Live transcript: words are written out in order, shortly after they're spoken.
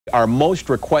Our most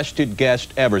requested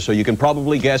guest ever, so you can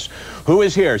probably guess who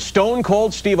is here. Stone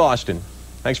Cold Steve Austin.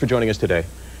 Thanks for joining us today.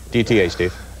 DTA,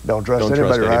 Steve. Don't trust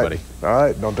anybody, right? All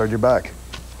right, don't turn your back.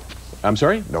 I'm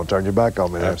sorry? Don't turn your back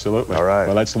on me. Absolutely. All right.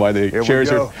 Well, that's why the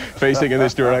chairs are facing in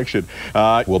this direction.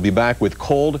 We'll be back with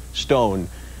Cold Stone.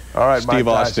 All right, Steve Mike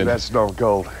Austin. Tyson, that's Stone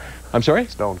Cold. I'm sorry?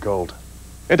 Stone Cold.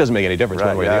 It doesn't make any difference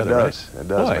one way or the other, right? Right? It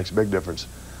does. Why? It makes a big difference.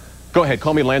 Go ahead,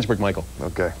 call me Landsberg Michael.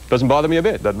 Okay. Doesn't bother me a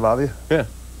bit. Doesn't bother you? Yeah.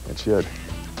 It should.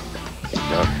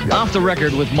 Off the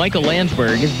Record with Michael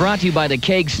Landsberg is brought to you by the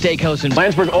Keg Steakhouse in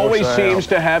Landsberg always seems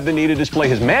to have the need to display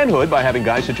his manhood by having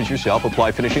guys such as yourself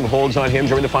apply finishing holds on him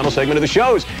during the final segment of the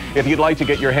shows. If you'd like to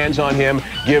get your hands on him,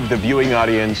 give the viewing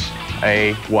audience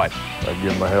a what? I'd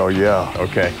give him a hell yeah.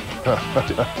 Okay.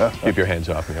 Keep your hands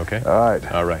off me, okay? All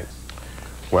right. All right.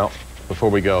 Well,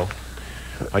 before we go,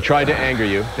 I tried to anger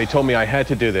you. They told me I had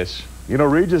to do this. You know,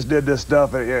 Regis did this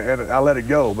stuff, and I let it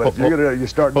go. But you're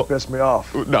starting to piss me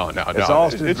off. No. It's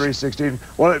Austin 316.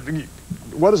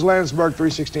 What does Landsberg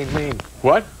 316 mean?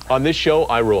 What? On this show,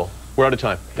 I rule. We're out of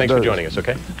time. Thanks for joining us,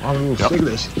 okay? I'm sick of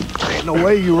this. Ain't no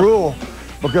way you rule,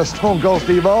 because Stone Cold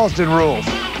Steve Austin rules.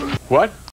 What?